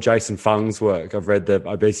all of Jason Fung's work. I've read the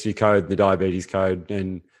Obesity Code, the Diabetes Code.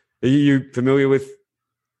 And are you familiar with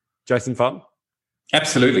Jason Fung?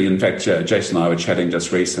 Absolutely. In fact, Jason and I were chatting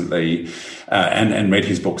just recently and read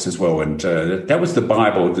his books as well. And that was the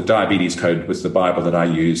Bible. The Diabetes Code was the Bible that I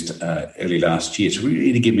used early last year to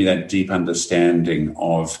really give me that deep understanding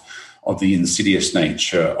of the insidious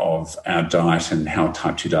nature of our diet and how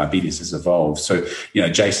type 2 diabetes has evolved. So,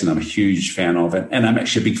 Jason, I'm a huge fan of it. And I'm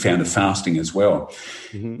actually a big fan of fasting as well.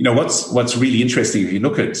 Mm-hmm. What's really interesting, if you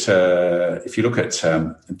look at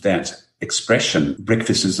that expression,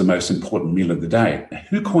 breakfast is the most important meal of the day. Now,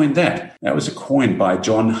 who coined that? That was coined by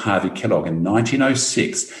John Harvey Kellogg in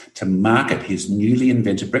 1906 to market his newly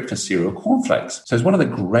invented breakfast cereal, cornflakes. So it's one of the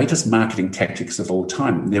greatest marketing tactics of all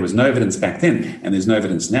time. There was no evidence back then, and there's no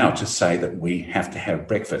evidence now to say that we have to have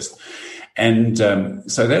breakfast. And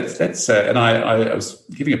so that's and I was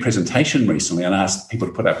giving a presentation recently and asked people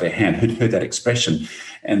to put up their hand who'd heard that expression,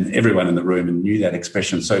 and everyone in the room knew that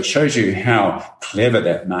expression. So it shows you how clever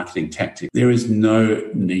that marketing tactic. There is no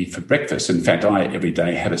need for breakfast. In fact, I every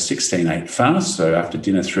day have a 16-8 fast. So after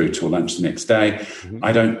dinner through till lunch the next day,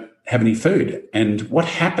 I don't have any food. And what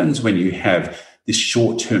happens when you have this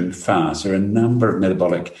short-term fast? There are a number of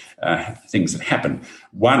metabolic things that happen.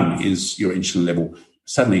 One is your insulin level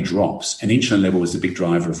suddenly drops, and insulin level is a big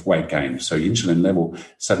driver of weight gain. So your insulin level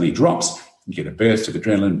suddenly drops, you get a burst of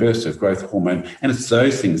adrenaline, burst of growth hormone, and it's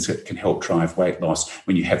those things that can help drive weight loss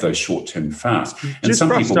when you have those short-term fasts. And just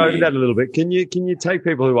brush over that a little bit. Can you take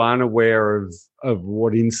people who aren't aware of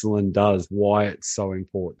what insulin does, why it's so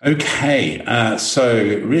important? Okay, so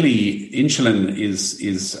really, insulin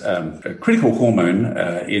is a critical hormone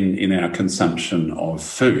in our consumption of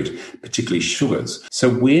food, particularly sugars. So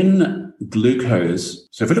when glucose,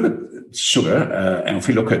 so if we look at sugar, and if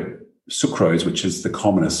we look at sucrose, which is the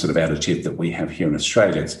commonest sort of additive that we have here in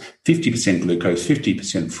Australia, it's 50% glucose, 50%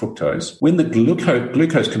 fructose. When the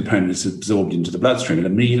glucose component is absorbed into the bloodstream, it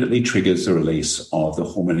immediately triggers the release of the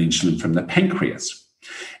hormone insulin from the pancreas.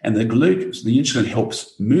 And the insulin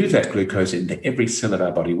helps move that glucose into every cell of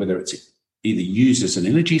our body, whether it's either used as an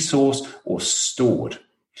energy source or stored.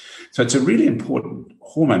 So it's a really important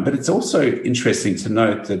hormone, but it's also interesting to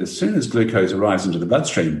note that as soon as glucose arrives into the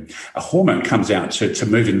bloodstream, a hormone comes out to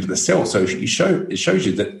move into the cell. So it shows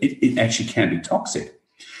you that it actually can be toxic.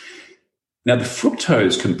 Now, the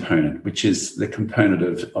fructose component, which is the component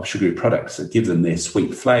of sugary products that give them their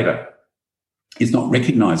sweet flavor, is not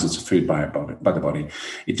recognized as a food by the body.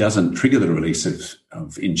 It doesn't trigger the release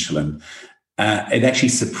of insulin. It actually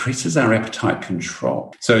suppresses our appetite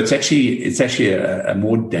control. So it's actually a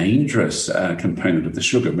more dangerous component of the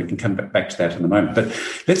sugar. And we can come back to that in a moment. But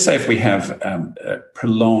let's say if we have a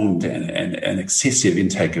prolonged and excessive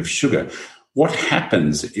intake of sugar, what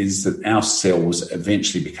happens is that our cells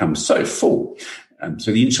eventually become so full.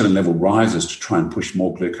 So the insulin level rises to try and push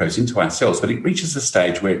more glucose into our cells, but it reaches a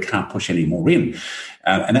stage where it can't push any more in.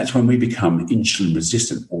 And that's when we become insulin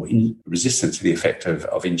resistant or resistant to the effect of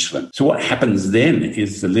insulin. So what happens then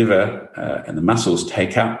is the liver and the muscles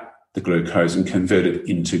take up the glucose and convert it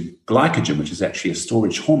into glycogen, which is actually a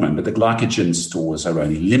storage hormone, but the glycogen stores are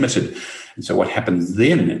only limited. And so what happens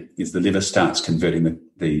then is the liver starts converting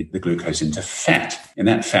the glucose into fat, and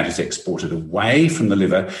that fat is exported away from the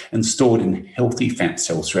liver and stored in healthy fat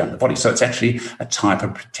cells throughout the body. So it's actually a type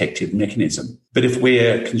of protective mechanism. But if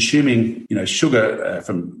we're consuming, sugar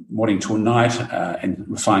from morning till night and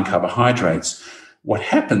refined carbohydrates, what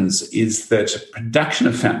happens is that production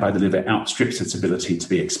of fat by the liver outstrips its ability to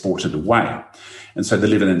be exported away. And so the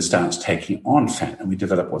liver then starts taking on fat, and we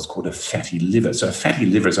develop what's called a fatty liver. So a fatty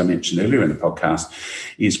liver, as I mentioned earlier in the podcast,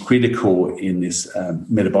 is critical in this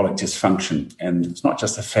metabolic dysfunction. And it's not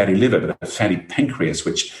just a fatty liver, but a fatty pancreas,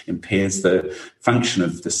 which impairs the function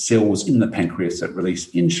of the cells in the pancreas that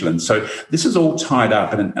release insulin. So this is all tied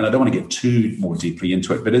up, and I don't want to get too more deeply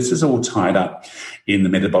into it, but this is all tied up in the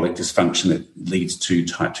metabolic dysfunction that leads to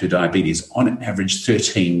type 2 diabetes. On average,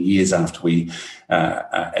 13 years after we,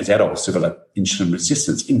 as adults, develop insulin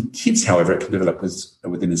resistance. In kids, however, it can develop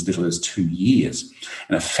within as little as 2 years.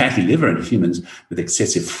 And a fatty liver in humans with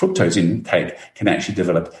excessive fructose intake can actually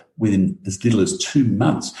develop within as little as 2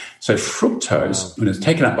 months. So fructose, when it's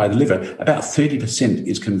taken up by the liver, about 30%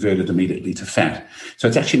 is converted immediately to fat. So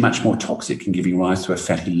it's actually much more toxic and giving rise to a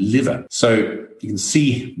fatty liver. So you can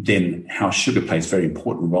see then how sugar plays a very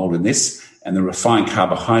important role in this. And the refined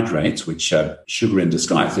carbohydrates, which are sugar in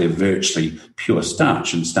disguise, they're virtually pure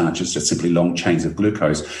starch. And starch is just simply long chains of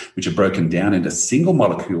glucose, which are broken down into single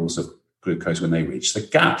molecules of glucose when they reach the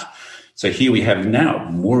gut. So here we have now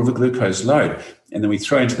more of a glucose load. And then we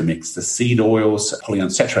throw into the mix the seed oils,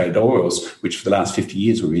 polyunsaturated oils, which for the last 50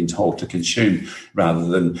 years we've been told to consume rather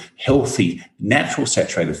than healthy, natural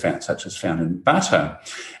saturated fats such as found in butter.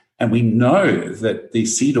 And we know that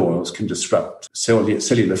these seed oils can disrupt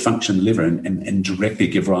cellular function in the liver and directly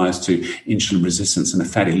give rise to insulin resistance in a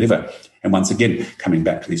fatty liver. And once again, coming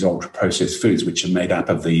back to these ultra-processed foods, which are made up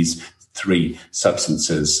of these 3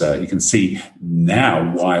 substances, you can see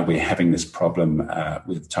now why we're having this problem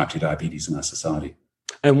with type 2 diabetes in our society.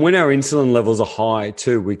 And when our insulin levels are high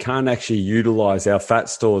too, we can't actually utilize our fat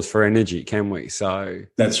stores for energy, can we? So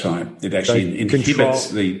that's right. It actually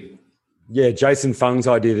inhibits Jason Fung's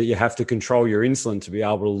idea that you have to control your insulin to be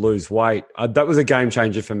able to lose weight. That was a game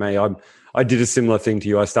changer for me. I did a similar thing to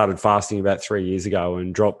you. I started fasting about 3 years ago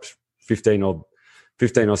and dropped 15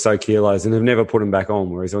 or so kilos and have never put them back on.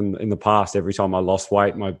 Whereas in the past, every time I lost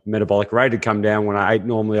weight, my metabolic rate had come down. When I ate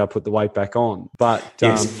normally, I put the weight back on. But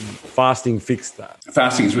fasting fixed that.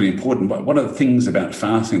 Fasting is really important. But one of the things about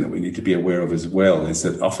fasting that we need to be aware of as well is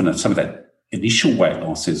that often some of that initial weight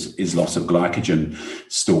loss is loss of glycogen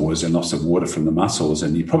stores and loss of water from the muscles.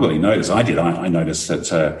 And you probably noticed, I noticed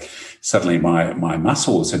that suddenly my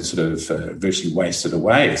muscles had sort of virtually wasted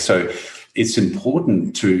away. So it's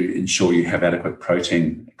important to ensure you have adequate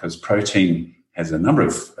protein, because protein has a number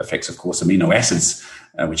of effects, of course. Amino acids,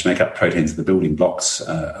 which make up proteins, the building blocks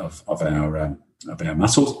of our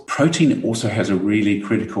muscles. Protein also has a really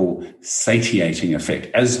critical satiating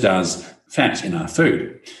effect, as does fat in our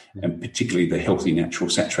food, and particularly the healthy natural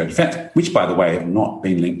saturated fat, which, by the way, have not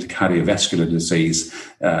been linked to cardiovascular disease,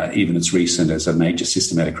 even as recent as a major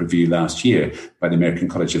systematic review last year by the American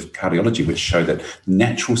College of Cardiology, which showed that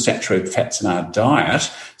natural saturated fats in our diet,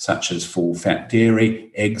 such as full-fat dairy,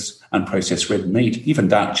 eggs, unprocessed red meat, even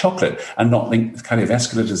dark chocolate, are not linked with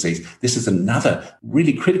cardiovascular disease. This is another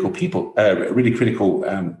really critical piece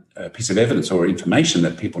of evidence or information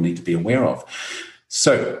that people need to be aware of.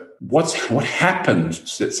 So what happened,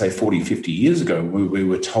 let's say 40, 50 years ago, we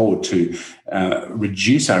were told to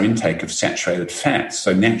reduce our intake of saturated fats.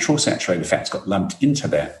 So natural saturated fats got lumped into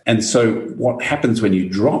that. And so what happens when you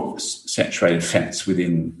drop saturated fats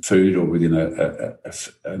within food or within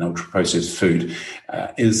an ultra-processed food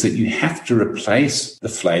is that you have to replace the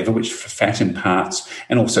flavor, which fat imparts,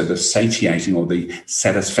 and also the satiating or the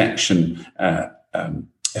satisfaction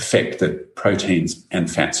effect that proteins and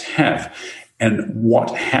fats have. And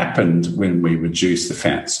what happened when we reduced the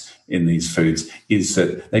fats in these foods is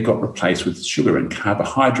that they got replaced with sugar and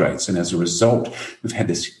carbohydrates. And as a result, we've had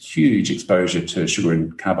this huge exposure to sugar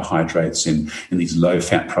and carbohydrates in these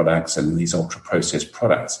low-fat products and in these ultra-processed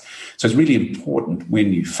products. So it's really important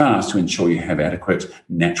when you fast to ensure you have adequate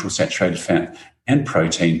natural saturated fat and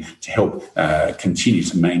protein to help continue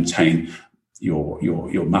to maintain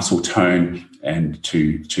your muscle tone and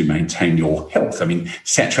to maintain your health. I mean,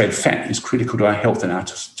 saturated fat is critical to our health and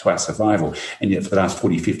to our survival. And yet for the last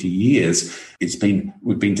 40, 50 years,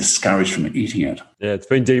 we've been discouraged from eating it. Yeah, it's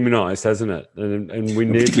been demonized, hasn't it? And we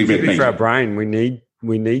need, particularly for our brain, we need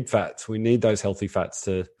need fats. We need those healthy fats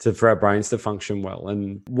to for our brains to function well.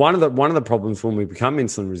 And one of the problems when we become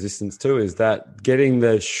insulin resistant too is that getting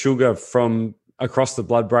the sugar from across the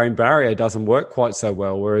blood-brain barrier doesn't work quite so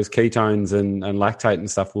well, whereas ketones and lactate and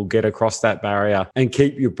stuff will get across that barrier and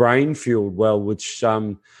keep your brain fueled well, which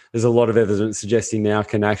there's a lot of evidence suggesting now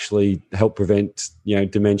can actually help prevent,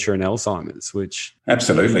 dementia and Alzheimer's, which...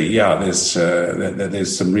 Absolutely, yeah.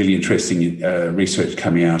 There's some really interesting research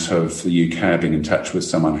coming out of the UK. I've been in touch with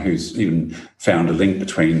someone who's even found a link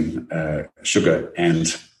between sugar and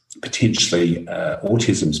potentially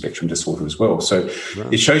autism spectrum disorder as well. So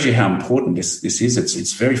It shows you how important this is.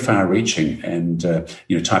 It's very far-reaching, and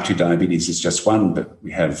type 2 diabetes is just one, but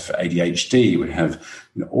we have ADHD, we have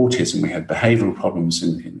autism, we have behavioural problems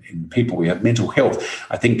in people, we have mental health.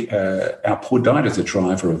 I think our poor diet is a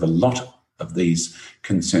driver of a lot of these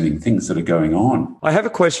concerning things that are going on. I have a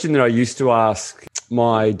question that I used to ask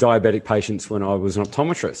my diabetic patients when I was an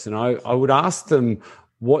optometrist, and I would ask them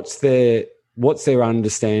what's their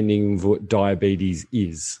understanding of what diabetes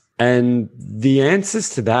is. And the answers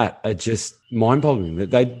to that are just mind-boggling,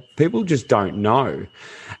 that people just don't know.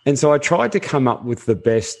 And so I tried to come up with the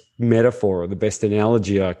best metaphor or the best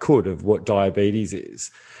analogy I could of what diabetes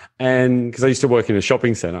is. And because I used to work in a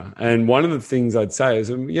shopping center, and one of the things I'd say is,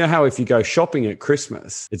 how if you go shopping at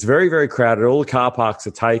Christmas, it's very, very crowded. All the car parks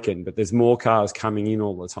are taken, but there's more cars coming in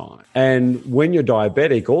all the time. And when you're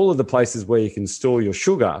diabetic, all of the places where you can store your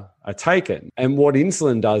sugar are taken. And what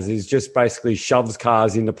insulin does is just basically shoves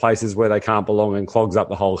cars into places where they can't belong and clogs up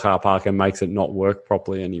the whole car park and makes it not work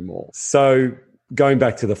properly anymore. So going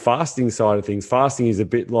back to the fasting side of things, fasting is a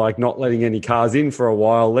bit like not letting any cars in for a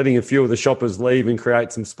while, letting a few of the shoppers leave and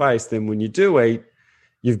create some space. Then when you do eat,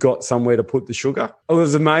 you've got somewhere to put the sugar. I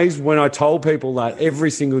was amazed when I told people that.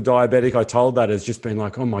 Every single diabetic I told that has just been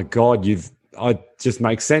like, oh my God, I just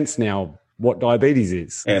make sense now what diabetes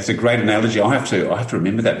is. Yeah, it's a great analogy. I have to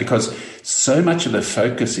remember that, because so much of the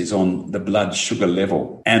focus is on the blood sugar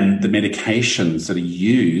level and the medications that are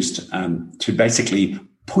used to basically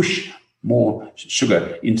push more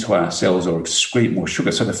sugar into our cells or excrete more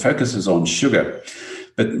sugar. So the focus is on sugar.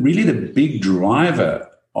 But really the big driver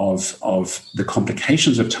of the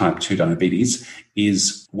complications of type 2 diabetes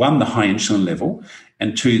is, one, the high insulin level,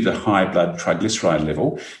 and two, the high blood triglyceride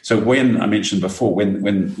level. So when I mentioned before,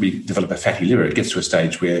 when we develop a fatty liver, it gets to a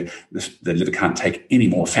stage where the liver can't take any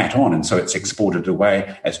more fat on, and so it's exported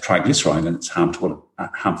away as triglyceride, and it's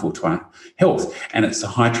harmful to our health. And it's the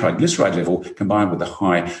high triglyceride level combined with the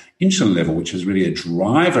high insulin level, which is really a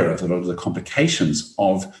driver of a lot of the complications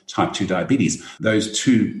of type 2 diabetes. Those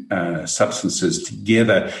two substances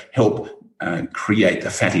together help create the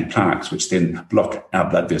fatty plaques, which then block our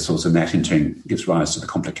blood vessels, and that in turn gives rise to the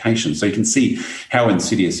complications. So you can see how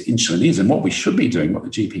insidious insulin is, and what we should be doing, what the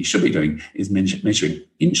GP should be doing, is measuring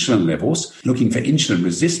insulin levels, looking for insulin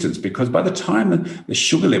resistance, because by the time the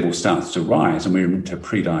sugar level starts to rise and we're into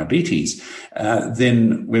pre-diabetes,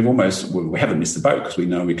 then we haven't missed the boat, because we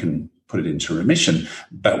know we can put it into remission,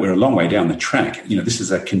 but we're a long way down the track. This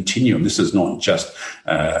is a continuum. This is not just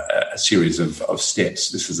a series of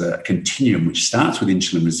steps. This is a continuum which starts with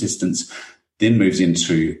insulin resistance, then moves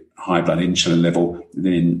into high blood insulin level,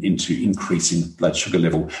 then into increasing blood sugar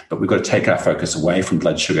level. But we've got to take our focus away from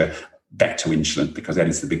blood sugar back to insulin, because that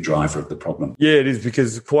is the big driver of the problem. Yeah, it is,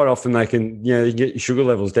 because quite often you can get your sugar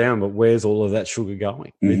levels down, but where's all of that sugar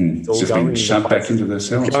going? It's all just being shoved back into the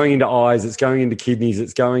cells. It's going into eyes, it's going into kidneys,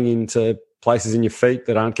 it's going into places in your feet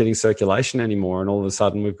that aren't getting circulation anymore, and all of a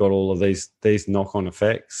sudden we've got all of these knock-on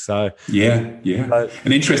effects. So yeah.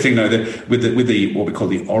 And interesting though that with the what we call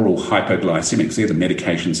the oral hypoglycemics, they're the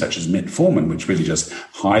medications such as metformin, which really just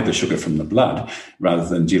hide the sugar from the blood rather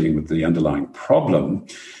than dealing with the underlying problem.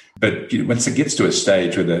 But once it gets to a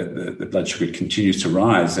stage where the blood sugar continues to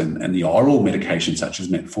rise and the oral medications such as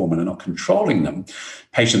metformin are not controlling them,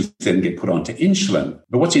 patients then get put onto insulin.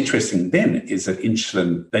 But what's interesting then is that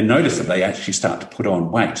insulin, they notice that they actually start to put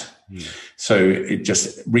on weight. So it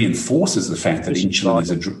just reinforces the fact that insulin is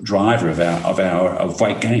a driver of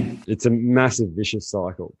weight gain. It's a massive vicious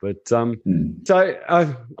cycle. But so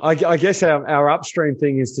I guess our upstream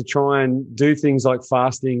thing is to try and do things like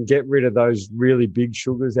fasting, get rid of those really big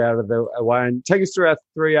sugars out of the way, and take us through our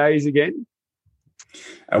 3 A's again.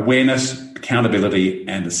 Awareness, accountability,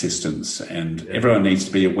 and assistance. And everyone needs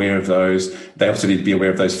to be aware of those. They also need to be aware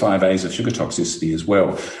of those 5 A's of sugar toxicity as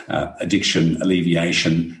well. Addiction,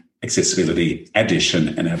 alleviation, accessibility, addition,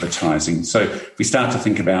 and advertising. So if we start to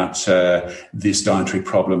think about this dietary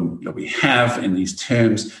problem that we have in these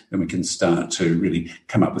terms, then we can start to really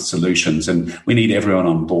come up with solutions. And we need everyone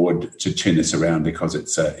on board to turn this around, because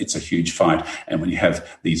it's a huge fight. And when you have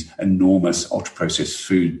these enormous ultra-processed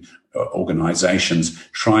food organizations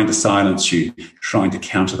trying to silence you, trying to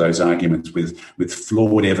counter those arguments with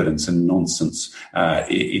flawed evidence and nonsense,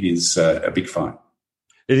 it is a big fight.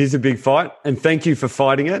 It is a big fight, and thank you for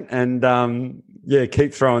fighting it. And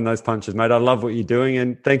keep throwing those punches, mate. I love what you're doing,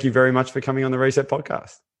 and thank you very much for coming on the Reset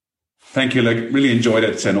Podcast. Thank you, Luke. Really enjoyed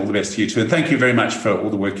it, and all the best to you too. And thank you very much for all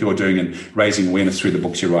the work you're doing and raising awareness through the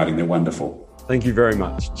books you're writing. They're wonderful. Thank you very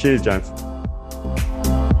much. Cheers, James.